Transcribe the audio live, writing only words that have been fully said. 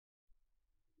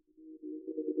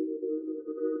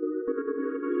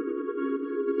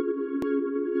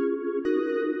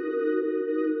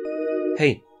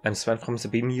Hey, I'm Sven from the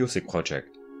Beam Music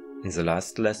project. In the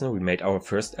last lesson we made our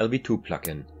first LV2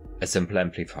 plugin, a simple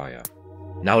amplifier.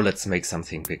 Now let's make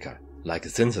something bigger, like a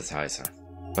synthesizer,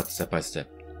 but step by step.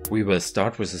 We will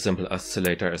start with a simple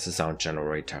oscillator as a sound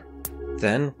generator.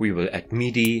 Then we will add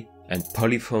MIDI and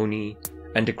polyphony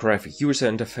and a graphic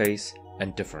user interface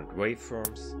and different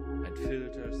waveforms and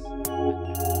filters.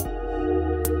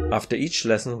 After each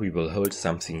lesson we will hold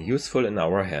something useful in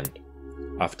our hand.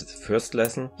 After the first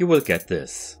lesson you will get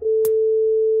this.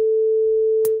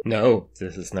 No,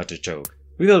 this is not a joke.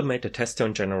 We will make a test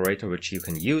tone generator which you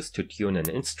can use to tune an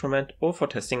instrument or for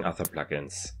testing other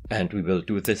plugins. And we will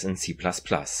do this in C++.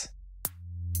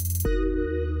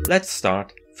 Let's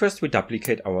start. First we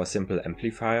duplicate our simple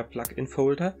amplifier plugin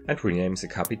folder and rename the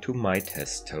copy to My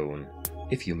Test Tone.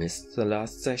 If you missed the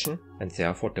last session and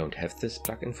therefore don't have this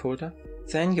plugin folder,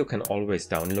 then you can always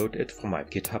download it from my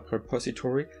GitHub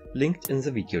repository linked in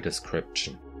the video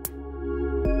description.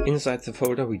 Inside the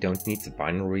folder we don't need the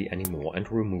binary anymore and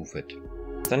remove it.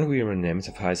 Then we rename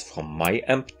the files from My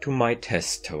Amp to My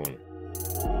Test Tone.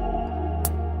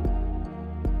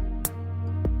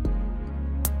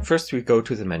 First we go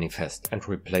to the manifest and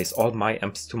replace all My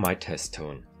Amps to My Test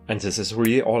Tone. And this is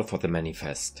really all for the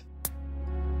manifest.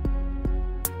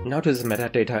 Now to the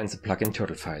metadata in the plugin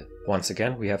turtle file. Once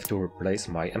again we have to replace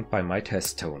My Amp by My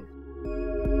Test Tone.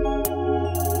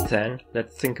 Then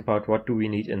let's think about what do we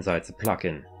need inside the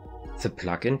plugin. The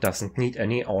plugin doesn't need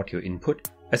any audio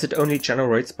input, as it only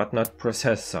generates but not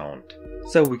process sound.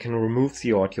 So we can remove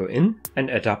the audio in and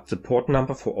adapt the port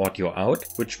number for audio out,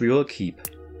 which we will keep.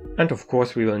 And of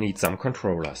course we will need some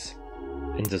controllers.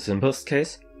 In the simplest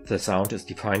case, the sound is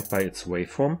defined by its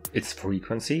waveform, its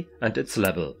frequency and its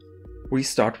level. We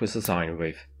start with a sine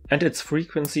wave, and its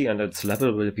frequency and its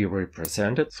level will be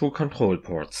represented through control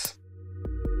ports.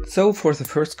 So for the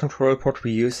first control port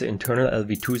we use the internal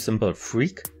LV2 symbol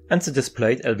freq and the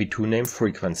displayed LV2 name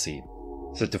frequency.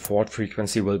 The default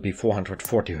frequency will be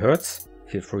 440 Hz,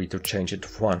 feel free to change it to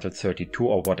 432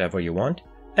 or whatever you want,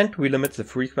 and we limit the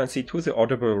frequency to the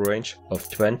audible range of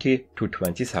 20 to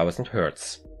 20,000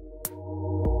 Hz.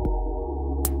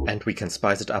 And we can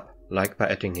spice it up, like by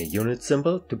adding a unit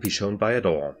symbol to be shown by a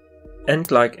door. And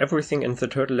like everything in the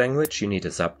turtle language you need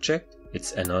a subject,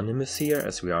 it's anonymous here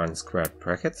as we are in squared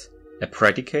brackets, a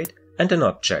predicate and an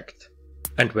object.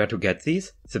 And where to get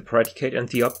these? The predicate and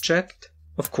the object?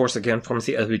 Of course again from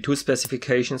the LV2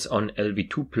 specifications on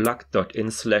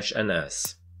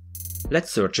lv2plug.in/ns.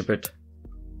 Let's search a bit.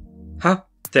 Ha!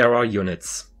 There are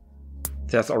units.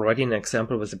 There's already an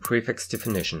example with a prefix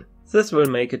definition. This will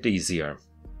make it easier.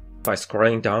 By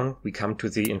scrolling down we come to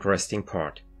the interesting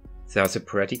part. There's a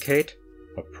predicate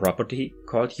or property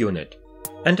called unit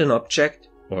and an object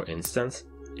or instance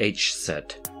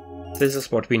hset. This is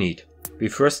what we need. We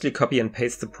firstly copy and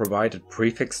paste the provided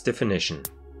prefix definition.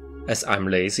 As I'm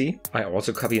lazy, I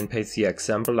also copy and paste the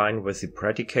example line with the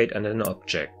predicate and an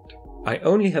object. I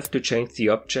only have to change the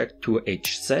object to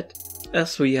hset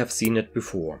as we have seen it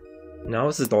before.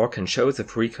 Now the door can show the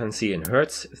frequency in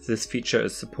Hertz if this feature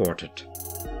is supported.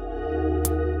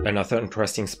 Another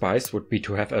interesting spice would be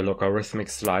to have a logarithmic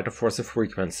slider for the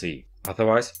frequency.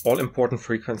 Otherwise, all important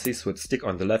frequencies would stick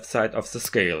on the left side of the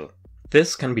scale.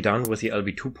 This can be done with the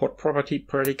LV2 port property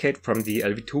predicate from the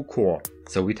LV2 core,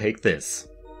 so we take this.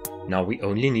 Now we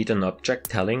only need an object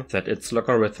telling that it's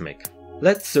logarithmic.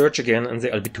 Let's search again in the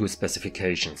LV2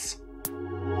 specifications.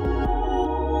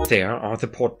 There are the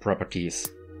port properties.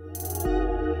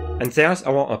 And there's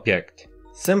our object,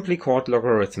 simply called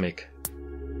logarithmic.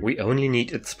 We only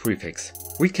need its prefix.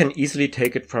 We can easily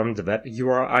take it from the web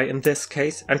URI in this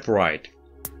case and write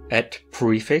add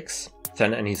prefix,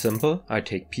 then any symbol, I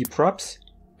take pprops,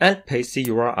 and paste the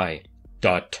URI,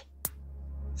 dot.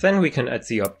 Then we can add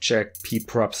the object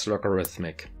pprops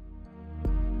logarithmic.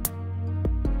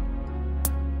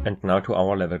 And now to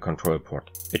our level control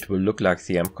port. It will look like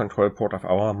the amp control port of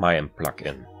our MyAmp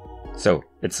plugin. So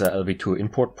it's a LV2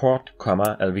 import port,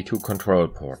 LV2 control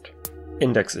port.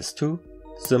 Index is 2.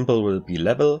 Symbol will be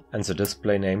level and the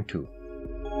display name too.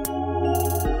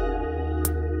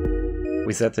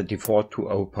 We set the default to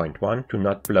 0.1 to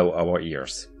not blow our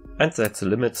ears. And set the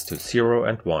limits to 0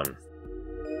 and 1.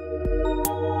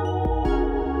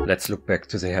 Let's look back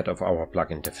to the head of our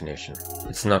plugin definition.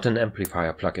 It's not an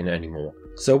amplifier plugin anymore,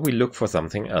 so we look for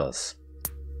something else.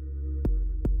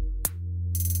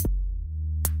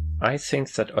 I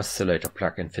think that oscillator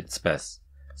plugin fits best,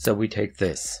 so we take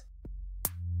this.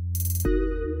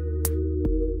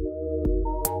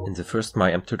 In the first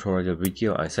MyAmp tutorial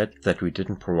video I said that we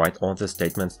didn't provide all the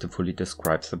statements to fully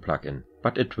describe the plugin,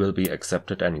 but it will be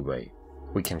accepted anyway.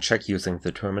 We can check using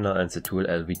the terminal and the tool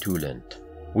LV2 lint.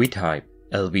 We type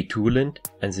LV2 lint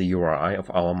and the URI of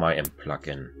our MyAmp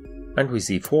plugin. And we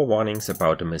see 4 warnings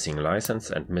about the missing license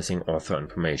and missing author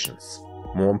informations.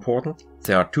 More important,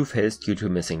 there are 2 fails due to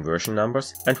missing version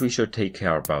numbers, and we should take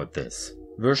care about this.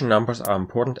 Version numbers are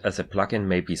important as a plugin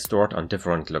may be stored on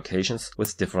different locations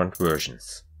with different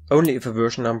versions. Only if a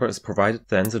version number is provided,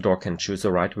 then the DAW can choose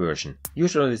the right version,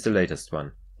 usually the latest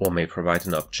one, or may provide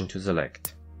an option to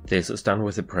select. This is done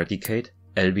with the predicate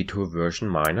LV2 version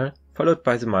minor, followed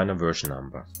by the minor version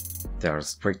number. There are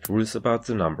strict rules about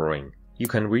the numbering. You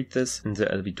can read this in the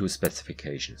LV2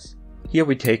 specifications. Here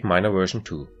we take minor version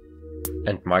 2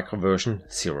 and micro version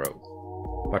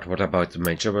 0. But what about the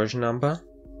major version number?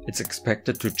 It's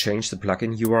expected to change the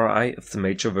plugin URI if the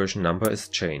major version number is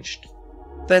changed.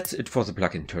 That's it for the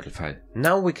plugin turtle file.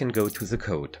 Now we can go to the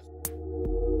code.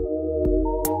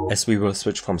 As we will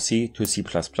switch from C to C++,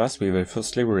 we will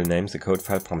firstly rename the code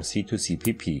file from C to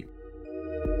CPP.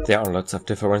 There are lots of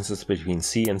differences between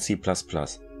C and C++.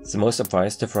 The most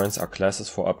obvious difference are classes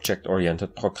for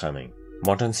object-oriented programming.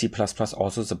 Modern C++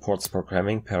 also supports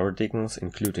programming paradigms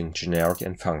including generic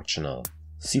and functional.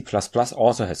 C++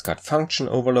 also has got function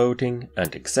overloading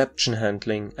and exception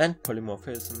handling and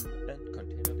polymorphism and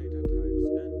container data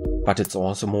types, but it's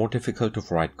also more difficult to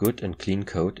write good and clean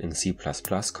code in C++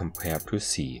 compared to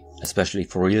C, especially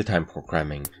for real-time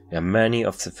programming, where many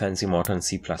of the fancy modern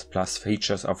C++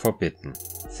 features are forbidden.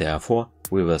 Therefore,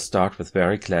 we will start with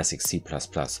very classic C++,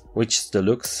 which still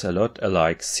looks a lot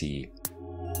alike C.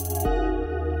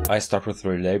 I start with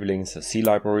relabeling the C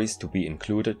libraries to be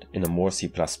included in a more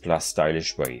C++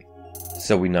 stylish way.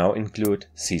 So we now include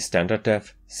C standard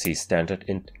def, C standard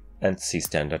int and C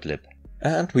standard lib.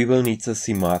 And we will need the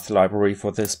C math library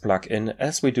for this plugin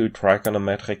as we do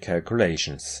trigonometric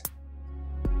calculations.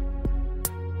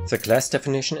 The class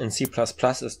definition in C++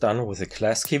 is done with the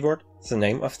class keyword, the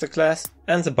name of the class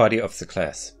and the body of the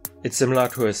class. It's similar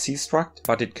to a C struct,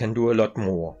 but it can do a lot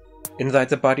more. Inside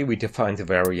the body we define the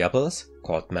variables,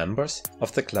 called members,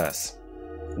 of the class.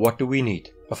 What do we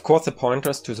need? Of course the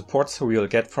pointers to the ports we will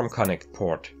get from connect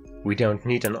port. We don't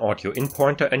need an audio in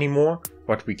pointer anymore,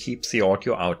 but we keep the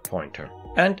audio out pointer.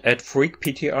 And add freq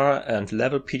PTR and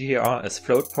level PTR as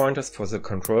float pointers for the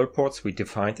control ports we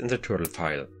defined in the turtle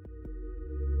file.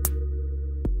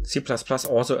 C++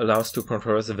 also allows to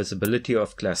control the visibility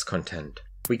of class content.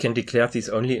 We can declare these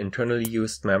only internally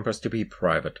used members to be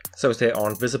private, so they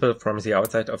aren't visible from the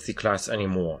outside of the class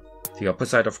anymore. The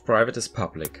opposite of private is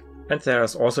public. And there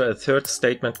is also a third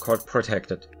statement called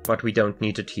protected, but we don't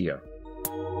need it here.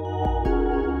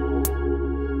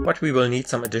 But we will need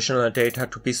some additional data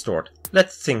to be stored.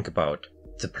 Let's think about.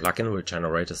 The plugin will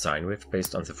generate a sine wave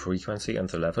based on the frequency and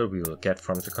the level we will get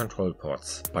from the control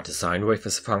ports. But a sine wave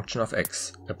is a function of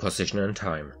x, a position in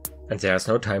time. And there is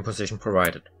no time position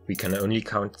provided. We can only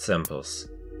count samples.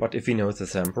 But if we know the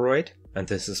sample rate, and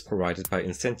this is provided by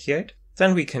instantiate,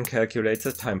 then we can calculate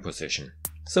the time position.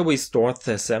 So we stored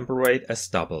the sample rate as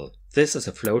double. This is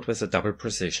a float with a double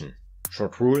precision.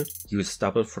 Short rule, use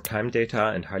double for time data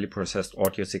and highly processed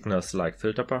audio signals like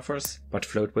filter buffers, but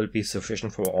float will be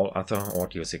sufficient for all other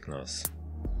audio signals.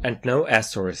 And no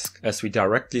asterisk, as we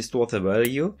directly store the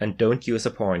value and don't use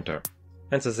a pointer.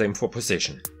 And the same for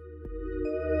position.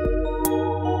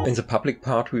 In the public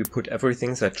part we put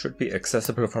everything that should be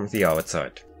accessible from the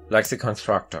outside, like the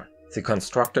constructor. The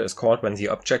constructor is called when the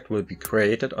object will be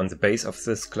created on the base of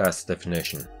this class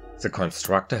definition. The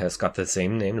constructor has got the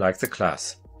same name like the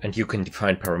class, and you can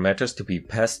define parameters to be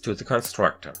passed to the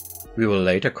constructor. We will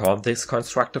later call this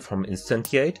constructor from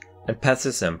instantiate and pass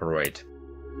the sample rate.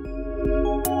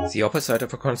 The opposite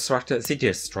of a constructor is the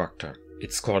destructor.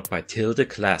 It's called by tilde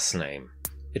class name.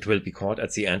 It will be called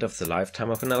at the end of the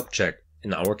lifetime of an object,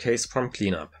 in our case from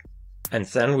cleanup. And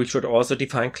then we should also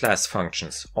define class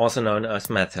functions, also known as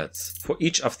methods, for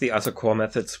each of the other core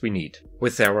methods we need,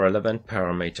 with their relevant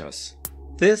parameters.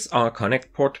 These are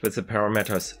connect port with the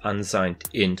parameters unsigned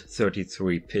int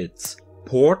 33 bits,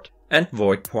 port and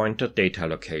void pointer data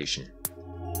location.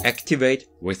 Activate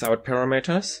without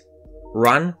parameters,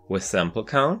 run with sample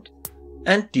count,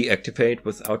 and deactivate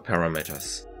without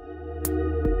parameters.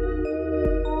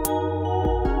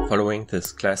 Following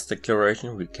this class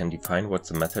declaration, we can define what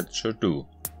the method should do.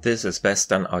 This is best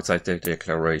done outside the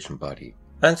declaration body.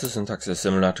 And the syntax is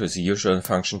similar to the usual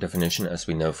function definition as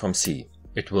we know from C.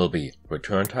 It will be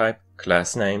return type,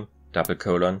 class name, double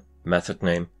colon, method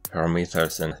name,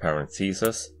 parameters in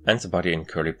parentheses, and the body in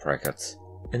curly brackets,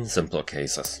 in simple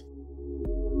cases.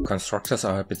 Constructors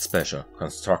are a bit special.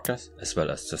 Constructors, as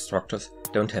well as destructors,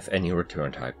 don't have any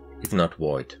return type, if not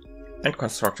void. And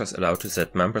constructors allow to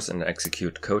set members and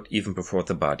execute code even before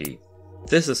the body.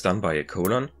 This is done by a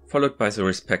colon, followed by the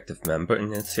respective member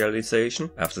initialization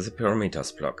after the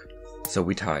parameters block. So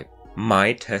we type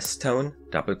my test tone,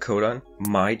 double colon,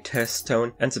 my test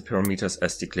tone, and the parameters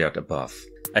as declared above.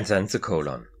 And then the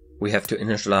colon. We have to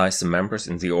initialize the members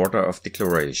in the order of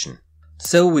declaration.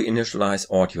 So we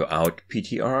initialize audio out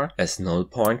PTR as null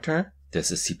pointer,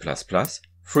 this is C++, freq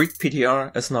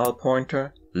PTR as null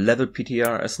pointer, level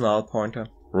PTR as null pointer,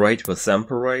 rate with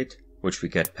sample rate, which we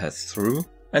get passed through,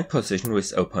 and position with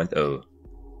 0.0.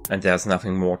 And there's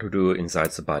nothing more to do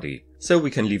inside the body, so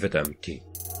we can leave it empty.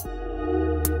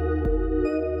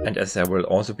 And as there will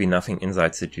also be nothing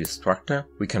inside the destructor,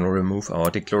 we can remove our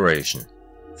declaration.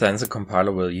 Then the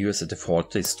compiler will use the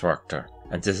default destructor,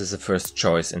 and this is the first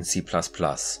choice in C++.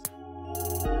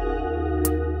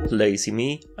 Lazy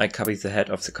me, I copy the head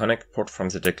of the connect port from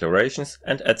the declarations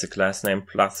and add the class name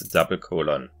plus the double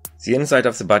colon. The inside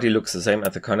of the body looks the same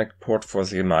as the connect port for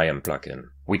the Mayam plugin.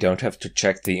 We don't have to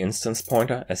check the instance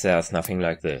pointer as there's nothing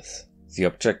like this. The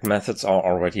object methods are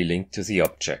already linked to the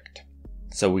object.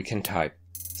 So we can type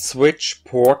switch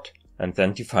port and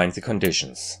then define the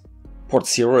conditions. Port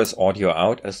 0 is audio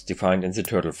out as defined in the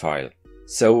turtle file.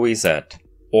 So we set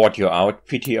audio out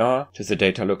PTR to the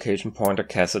data location pointer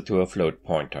casted to a float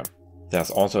pointer.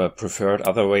 There's also a preferred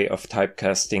other way of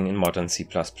typecasting in modern C++,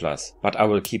 but I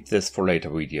will keep this for later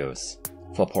videos.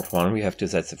 For port 1 we have to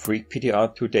set the freq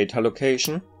PTR to data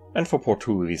location, and for port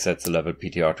 2 we set the level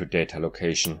PTR to data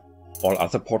location. All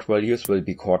other port values will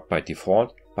be caught by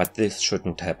default, but this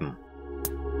shouldn't happen.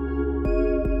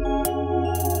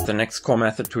 The next core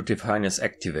method to define is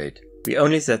activate. We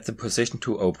only set the position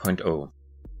to 0.0.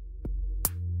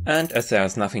 And as there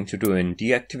is nothing to do in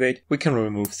deactivate, we can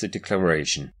remove the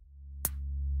declaration.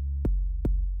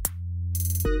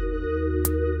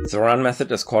 The run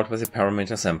method is called with the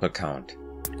parameter sample count.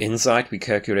 Inside we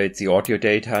calculate the audio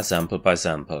data sample by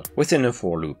sample within a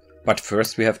for loop. But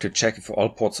first we have to check if all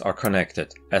ports are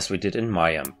connected, as we did in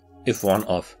Mayam. If one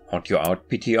of audio out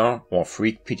PTR or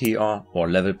freq PTR or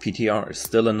level PTR is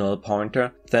still a null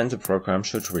pointer, then the program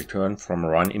should return from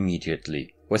run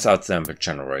immediately, without sample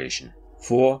generation.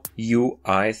 For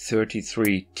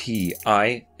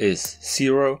UI33ti is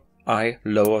 0, I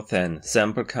lower than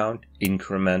sample count,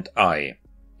 increment I.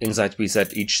 Inside we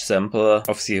set each sample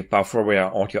of the buffer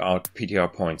where audio out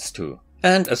PTR points to.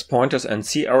 And as pointers and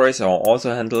C arrays are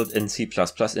also handled in C++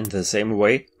 in the same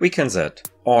way, we can set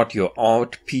audio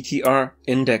out PTR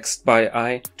indexed by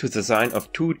I to the sign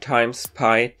of 2 times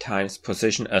pi times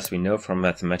position as we know from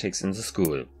mathematics in the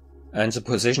school. And the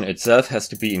position itself has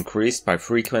to be increased by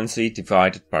frequency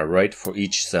divided by rate for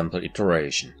each sample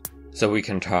iteration. So we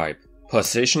can type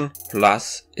position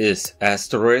plus is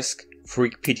asterisk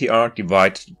freq PTR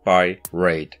divided by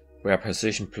rate, where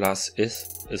position plus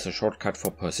is a shortcut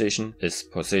for position is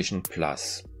position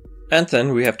plus. And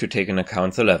then we have to take into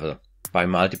account the level by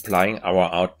multiplying our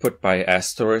output by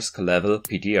asterisk level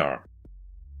PTR.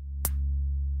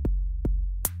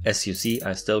 As you see,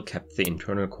 I still kept the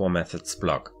internal core methods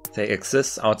block. They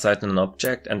exist outside an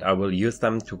object and I will use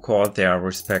them to call their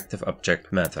respective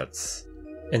object methods.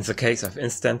 In the case of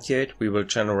instantiate, we will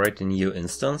generate a new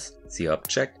instance, the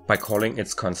object, by calling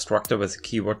its constructor with the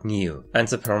keyword new and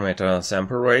the parameter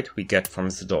sample rate we get from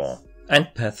the door,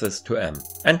 and pass this to m,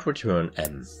 and return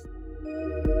m.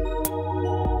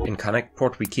 In connect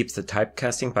port we keep the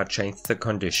typecasting but change the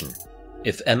condition.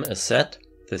 If m is set,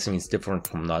 this means different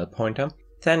from null pointer,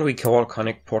 then we call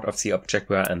connect port of the object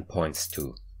where m points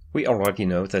to. We already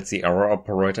know that the arrow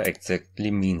operator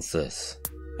exactly means this.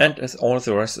 And as all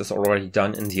the rest is already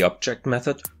done in the object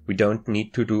method, we don't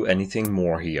need to do anything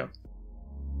more here.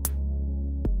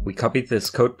 We copied this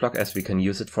code block as we can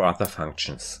use it for other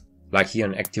functions, like here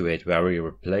in activate where we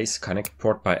replace connect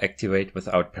port by activate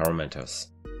without parameters.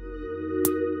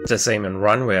 The same in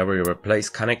run where we replace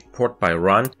connect port by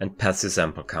run and pass the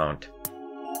sample count.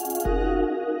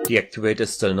 Deactivate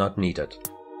is still not needed.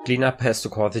 Cleanup has to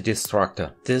call the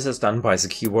destructor. This is done by the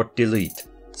keyword delete.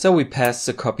 So we pass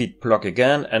the copied block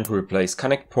again and replace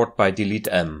connect port by delete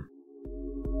m.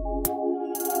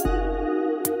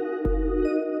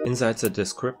 Inside the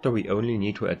descriptor we only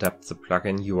need to adapt the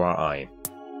plugin URI.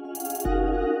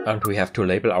 And we have to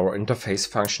label our interface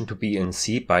function to be in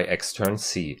C by extern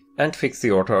C and fix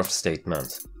the order of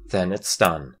statements. Then it's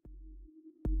done.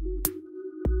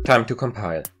 Time to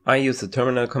compile. I use the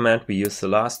terminal command we used the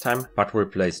last time, but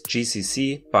replace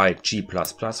gcc by g++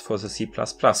 for the C++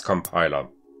 compiler.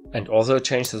 And also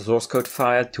change the source code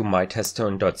file to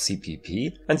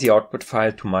mytesttone.cpp and the output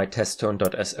file to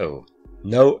mytesttone.so.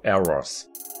 No errors.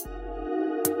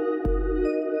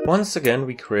 Once again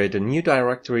we create a new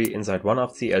directory inside one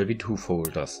of the LV2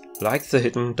 folders, like the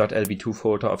hidden .lv2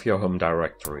 folder of your home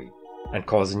directory, and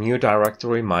call the new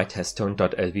directory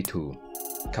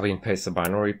mytesttone.lv2. Copy and paste the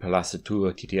binary plus the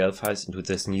 2 TTL files into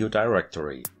this new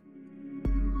directory.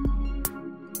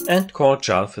 And call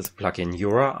Jalf with the plugin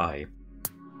URI.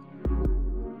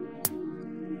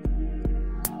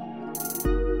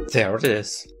 There it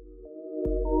is.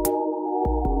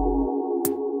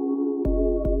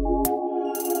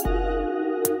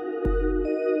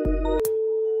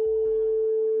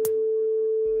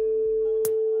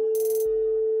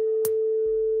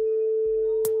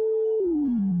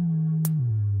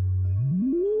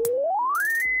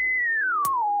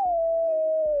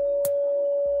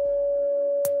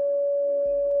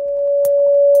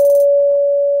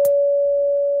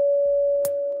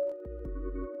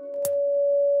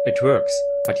 It works,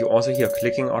 but you also hear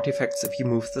clicking artifacts if you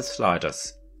move the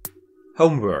sliders.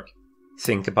 Homework.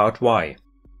 Think about why.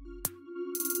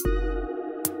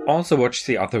 Also watch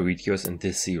the other videos in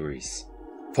this series.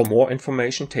 For more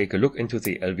information, take a look into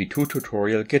the LV2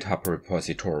 tutorial GitHub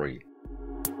repository.